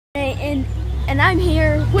and I'm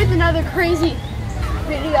here with another crazy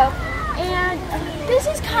video. And this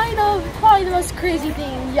is kind of probably the most crazy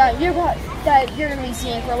thing that you're gonna be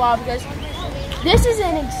seeing for a while, because this is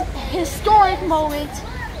an historic moment.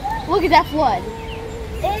 Look at that flood.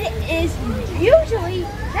 It is usually,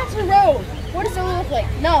 that's a road. What does it look like?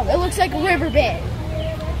 No, it looks like a riverbed.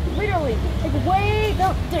 Literally, like way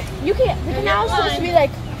down there. You can't. The canal is supposed to be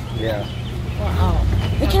like. Yeah. Wow.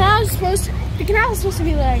 The canal is supposed to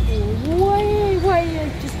be like way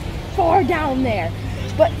like just far down there.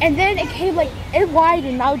 But and then it came like it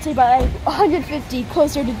widened. I would say by like 150,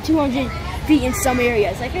 closer to 200 feet in some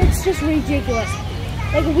areas. Like it's just ridiculous.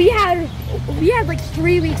 Like we had like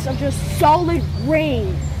 3 weeks of just solid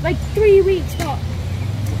rain. Like 3 weeks.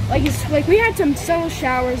 Like it's like we had some subtle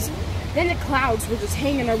showers. Then the clouds were just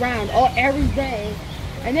hanging around every day.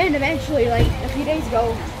 And then eventually, like a few days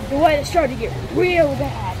ago, the weather started to get real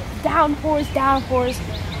bad. Downpours.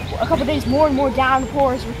 A couple days more and more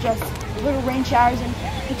downpours with just little rain showers in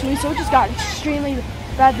between. So it just got extremely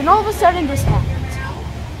bad. Then all of a sudden this happened.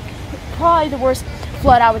 Probably the worst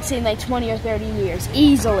flood I would say in like 20 or 30 years,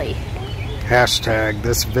 easily. Hashtag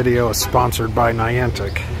this video is sponsored by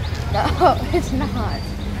Niantic. No, it's not.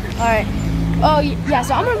 All right. Oh yeah.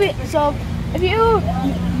 So I'm gonna be. So if you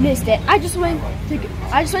missed it, I just went to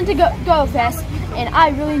Go Fest, and I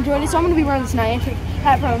really enjoyed it. So I'm gonna be wearing this Niantic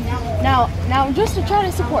hat from now just to try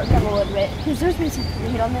to support them a little bit, because there's been some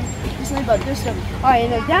heat on them recently, but there's some. All right,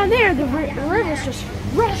 and then down there the river's just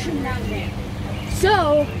rushing down there.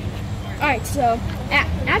 So, all right. So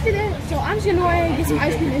after that, so I'm just gonna go ahead and get some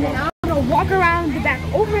ice cream, and then I'm gonna walk around the back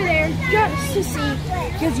over there just to see,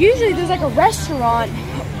 because usually there's like a restaurant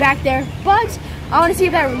back there, but I want to see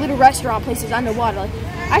if there are little restaurant places underwater. Like,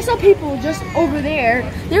 I saw people just over there.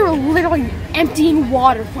 They were literally emptying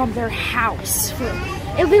water from their house.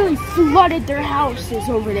 It literally flooded their houses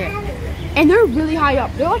over there, and they're really high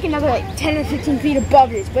up. They're like another like 10 or 15 feet above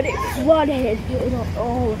this, but it flooded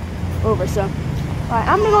all over. So, all right,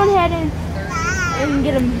 I'm gonna go ahead and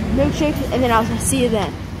get a milkshake, and then I'll see you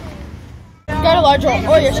then. Got a large hole.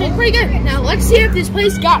 Oh, your shake's pretty good. Now let's see if this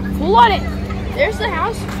place got flooded. There's the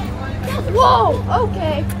house. Whoa,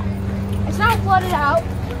 okay. It's not flooded out.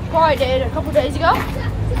 Probably did a couple days ago.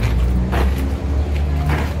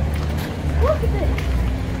 Look at this.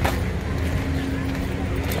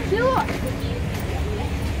 See, look.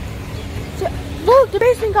 Look, the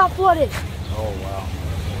basement got flooded. Oh, wow.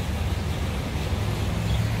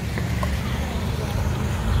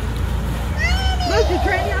 Look, they're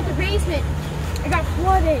draining out the basement. It got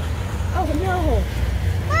flooded. Oh, no.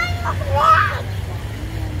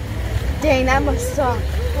 Dang, that must suck.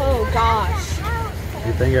 Oh gosh.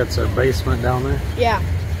 You think it's a basement down there? Yeah.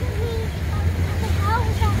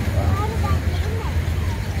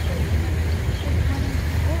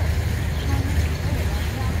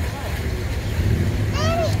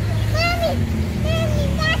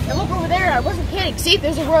 And look over there, I wasn't kidding. See,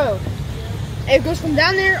 there's a road. It goes from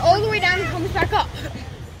down there all the way down and comes back up.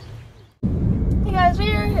 Hey guys,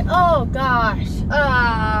 we're here. Oh gosh.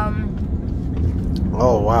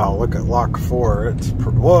 Oh wow, look at Lock 4. It's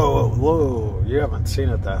whoa, you haven't seen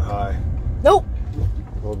it that high. Nope.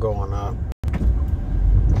 We're going up.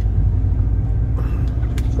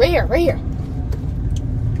 Right here.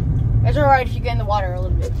 It's alright if you get in the water a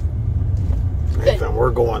little bit. Nathan,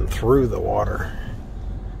 we're going through the water.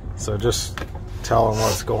 So just tell them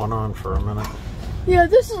what's going on for a minute. Yeah,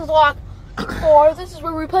 this is Lock 4. This is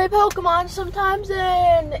where we play Pokemon sometimes,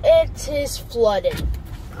 and it is flooded.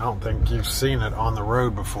 I don't think you've seen it on the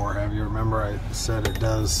road before, have you? Remember I said it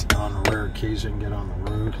does on a rare occasion get on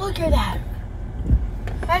the road? Look at that.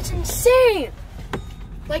 That's insane.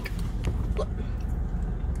 Like, look,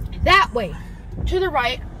 that way, to the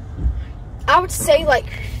right, I would say like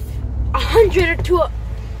 100 or 2,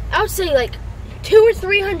 I would say like 200 or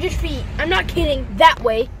 300 feet. I'm not kidding. That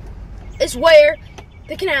way is where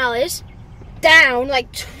the canal is. Down like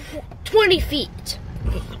 20 feet.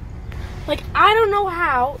 Like, I don't know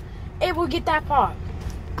how it will get that far.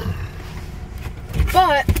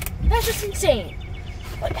 But that's just insane.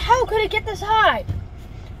 Like, how could it get this high?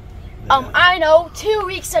 Yeah. I know, 2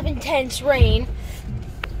 weeks of intense rain.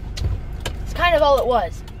 It's kind of all it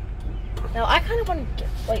was. Now, I kind of want to get,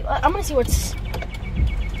 wait, I'm going to see what's...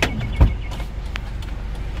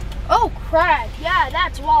 Oh, crap. Yeah,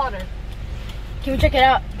 that's water. Can we check it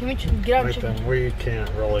out? Can we get out and check it out? We can't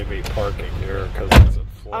really be parking here because it's a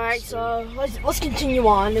flood. Alright, so let's continue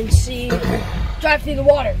on and see. Drive through the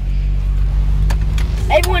water.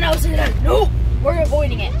 Everyone else is like, nope, we're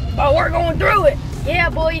avoiding it. But we're going through it. Yeah,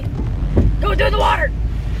 boy. Go through the water.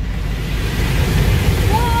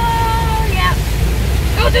 Whoa, yeah.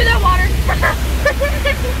 Go through that water.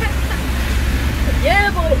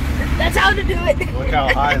 Yeah, boy. That's how to do it. Look how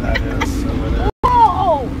high that is over there.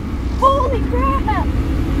 Whoa! Holy crap!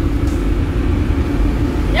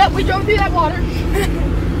 Yep, we drove through that water.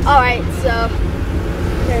 Alright, so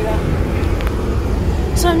there you go.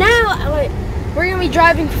 So now we're gonna be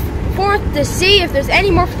driving forth to see if there's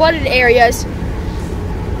any more flooded areas.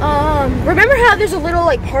 Remember how there's a little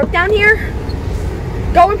like park down here?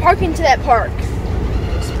 Go and park into that park.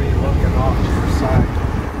 Just be looking off to your side.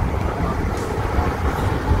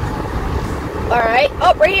 Alright.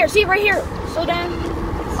 Oh, right here. See, right here. Slow down.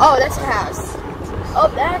 Oh, that's a house. Oh,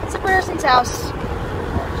 that's a person's house.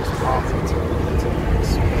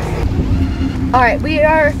 Alright, we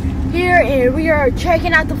are here and we are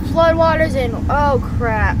checking out the floodwaters and oh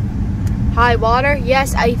crap. High water?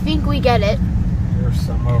 Yes, I think we get it. There's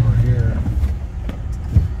some over here.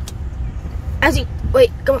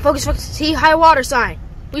 Wait, come on, focus. See, high water sign.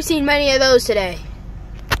 We've seen many of those today.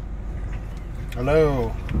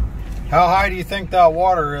 Hello. How high do you think that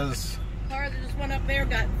water is? The car that just went up there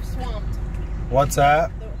got swamped. What's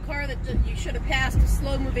that? The car that you should have passed, a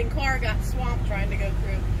slow-moving car, got swamped trying to go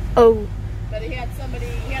through. Oh. But he had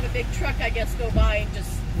a big truck, I guess, go by and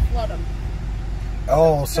just flood him.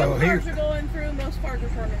 Oh, Some cars are going through, most cars are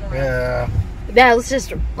turning around. Yeah. That,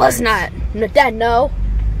 let's not. Dad, no.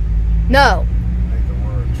 No. I think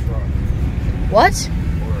we're a truck. What?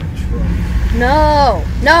 We're a truck. No.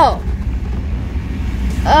 No.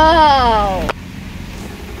 Oh.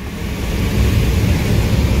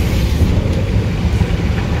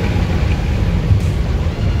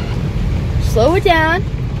 Slow it down.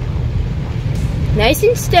 Nice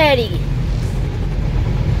and steady.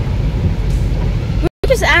 We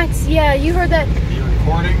just asked, yeah, you heard that. Are you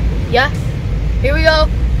recording? Yeah. Here we go.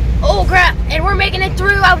 Oh crap. And we're making it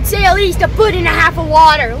through, I would say, at least a foot and a half of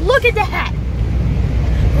water. Look at that.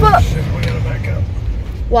 Oh shit, we gotta back up.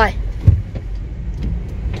 Why?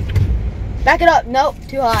 Back it up. Nope,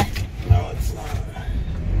 too high. No, it's not.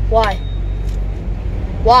 Why?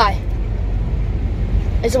 Why?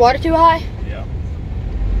 Is the water too high? Yeah.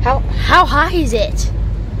 How high is it?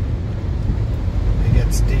 It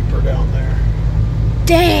gets deeper down there.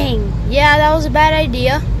 Dang. Yeah, that was a bad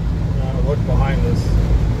idea. Look behind us.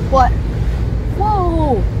 What?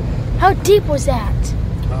 Whoa. How deep was that?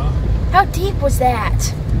 Huh? How deep was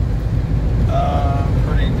that?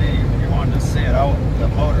 Pretty deep. You wanted to see it out. The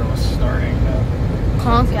motor was starting to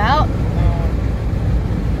Conk out.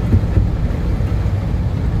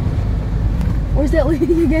 Where's that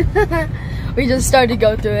leading again? We just started to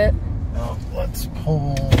go through it. Well, let's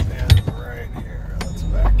pull in right here. Let's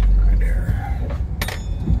back in right here.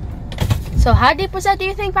 So how deep was that, do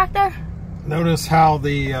you think, back there? Notice how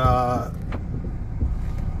the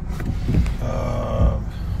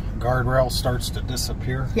guardrail starts to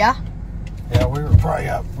disappear. Yeah. Yeah, we were probably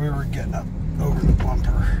up. We were getting up over the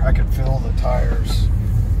bumper. I could feel the tires.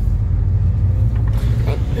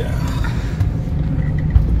 Yeah.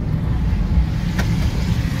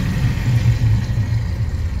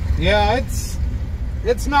 Yeah,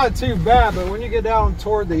 it's not too bad, but when you get down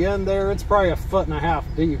toward the end there, it's probably 1.5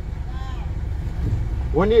 feet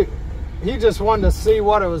deep. He just wanted to see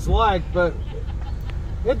what it was like, but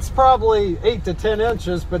it's probably 8 to 10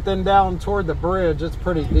 inches, but then down toward the bridge, it's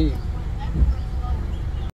pretty deep.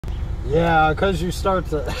 Yeah, because you start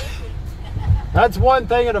to... That's one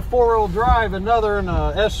thing in a 4-wheel drive, another in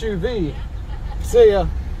a SUV. See ya.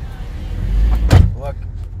 Look.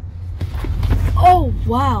 Oh,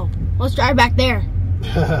 wow. Let's drive back there.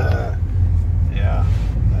 Yeah,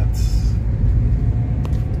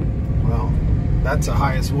 that's the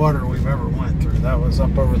highest water we've ever went through. That was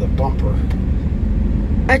up over the bumper.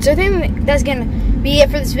 Alright, so I think that's gonna be it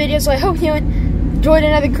for this video. So I hope you enjoyed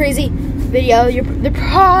another crazy video.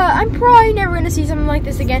 I'm probably never gonna see something like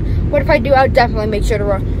this again. But if I do, I'll definitely make sure to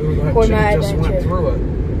record my just adventure. went through it.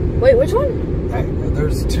 Wait, which one?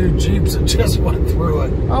 There's 2 Jeeps that just went through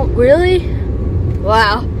it. Oh, really?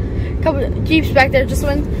 Wow. A couple of Jeeps back there just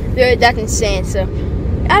went through it. That's insane. So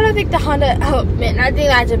I don't think the Honda. Oh man, I think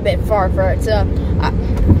that's a bit far for it. So I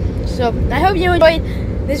hope you enjoyed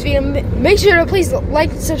this video. Make sure to please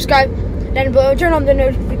like and subscribe down below. Turn on the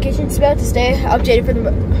notifications bell to stay updated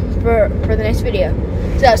for the next video.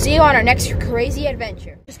 So see you on our next crazy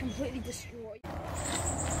adventure. Just completely destroyed.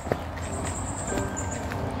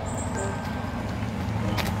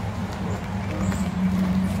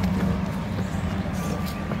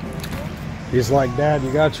 He's like, Dad,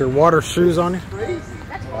 you got your water shoes on you? Crazy.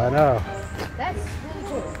 I know. That's really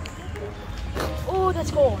cool. Oh,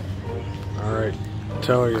 that's cool. All right,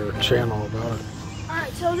 tell your channel about it.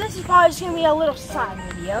 Alright, so this is probably just going to be a little side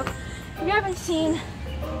video. If you haven't seen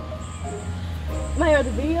my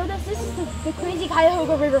other video. This is the crazy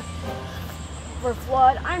Cuyahoga River for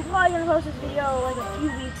flood. I'm probably gonna post this video like a few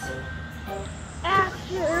weeks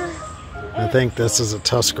after. I think this is a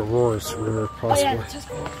Tuscarora's river, possibly. Oh yeah,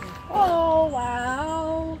 Tuscarora's. Oh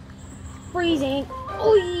wow, freezing.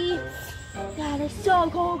 Oy. God, it's so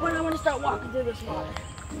cold when I want to start walking through this water.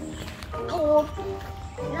 Cold.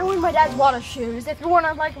 And I'm wearing my dad's water shoes. If you're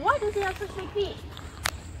wondering, like, why does he have such big feet?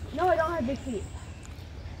 No, I don't have big feet.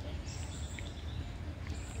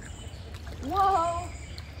 Whoa!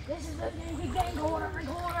 This is a big gang corner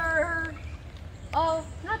recorder. Oh,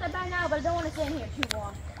 not that bad now, but I don't want to stay in here too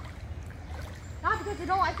long. Not because I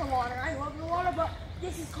don't like the water. I love the water, but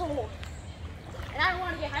this is cold. And I don't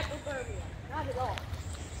want to get hypothermia. Not at all.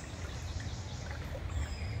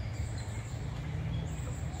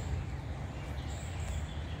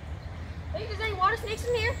 Think there's any water snakes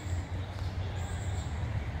in here?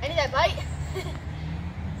 Any that bite?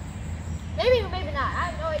 Maybe or maybe not. I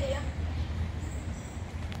have no idea.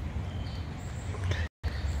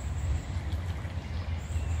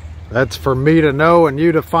 That's for me to know and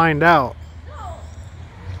you to find out. No.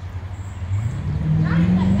 Not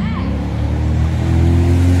even that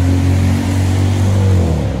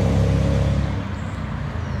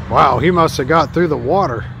bad. Wow, he must have got through the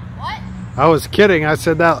water. What? I was kidding. I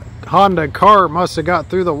said that Honda car must have got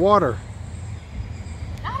through the water.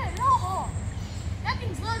 Not at all.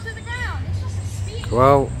 Nothing's low to the ground. It's just a speed.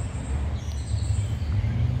 Well,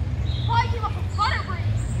 Probably came up with butter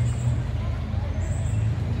breeze.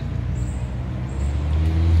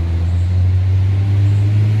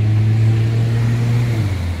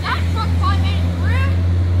 That truck probably made it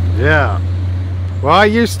through. yeah. Well, I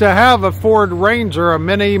used to have a Ford Ranger, a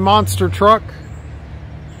mini monster truck.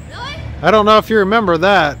 Really? I don't know if you remember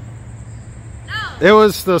that. No. It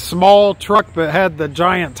was the small truck that had the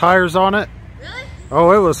giant tires on it. Really?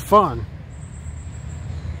 Oh, it was fun.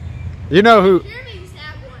 You know who... Jeremy used to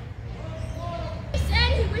have one. He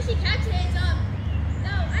said he wished he kept his, no,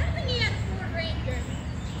 I don't think he had a Ford Ranger.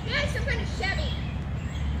 He had some kind of Chevy.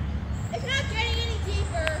 It's not getting any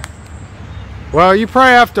deeper. Well, you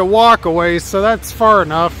probably have to walk away, so that's far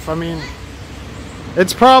enough. I mean,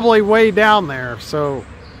 it's probably way down there, so...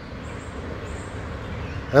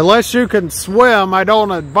 Unless you can swim, I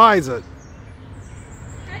don't advise it.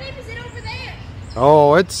 How deep is it over there?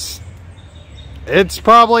 Oh, it's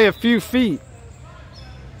probably a few feet.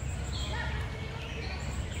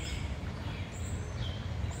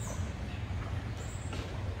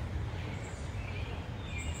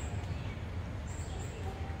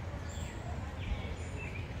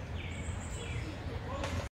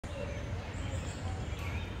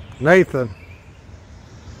 Nathan.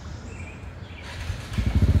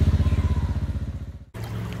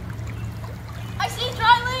 I see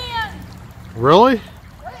dry land. Really?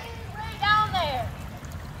 Way down there.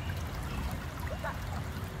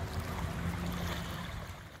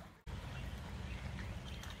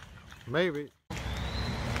 Maybe.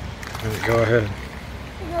 Go ahead.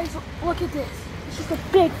 Hey guys, look at this. It's just a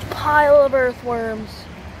big pile of earthworms.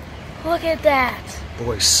 Look at that.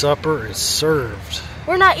 Boy, supper is served.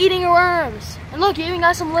 We're not eating worms. And look, you even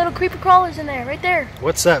got some little creeper crawlers in there, right there.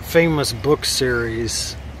 What's that famous book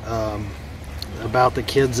series about the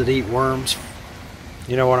kids that eat worms?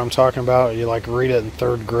 You know what I'm talking about? You like read it in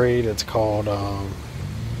 3rd grade. It's called Oh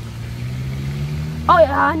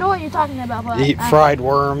yeah, I know what you're talking about. But Eat Fried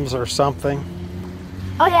Worms or something.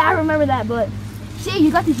 Oh yeah, I remember that. But see, you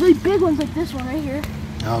got these really big ones like this one right here.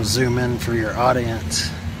 I'll zoom in for your audience.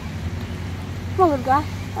 Come on, little guy.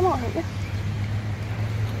 I won't hurt you.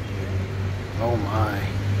 Oh my.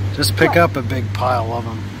 Just pick up a big pile of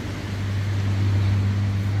them.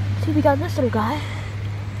 See, we got this little guy.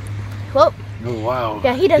 Whoa. Oh wow.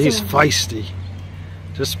 Yeah, he doesn't. He's feisty.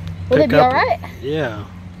 Just Will pick it be up. alright? Yeah.